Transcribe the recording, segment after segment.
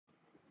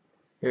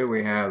Here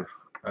we have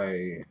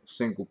a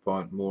single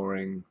point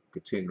mooring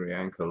catenary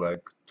anchor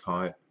leg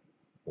type,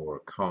 or a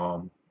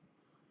calm.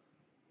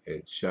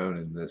 It's shown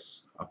in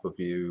this upper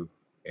view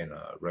in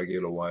a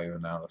regular wave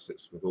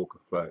analysis with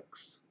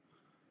OrcaFlex.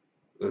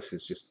 This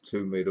is just a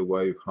 2 meter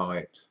wave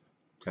height,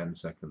 10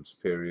 seconds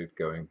period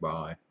going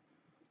by.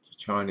 It's a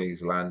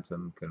Chinese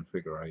lantern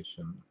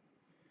configuration.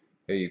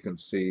 Here you can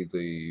see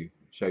the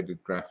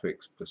shaded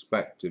graphics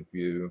perspective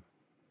view.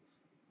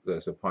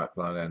 There's a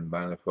pipeline end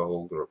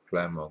manifold or a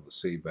plem on the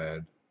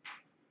seabed,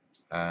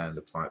 and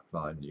a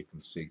pipeline you can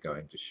see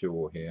going to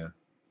shore here.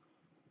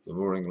 The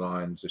mooring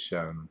lines are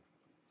shown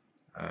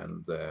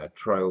and their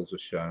trails are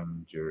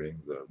shown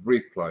during the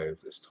replay of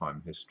this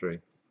time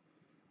history.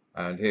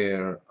 And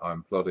here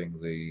I'm plotting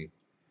the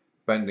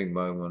bending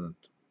moment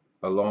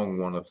along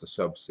one of the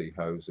subsea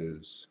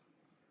hoses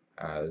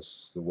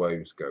as the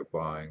waves go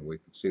by. We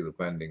can see the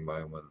bending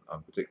moment.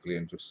 I'm particularly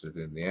interested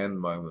in the end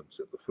moments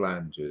at the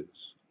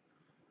flanges,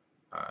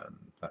 and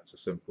that's a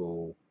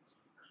simple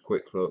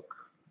quick look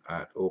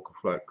at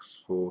OrcaFlex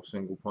for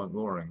single point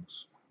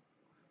moorings.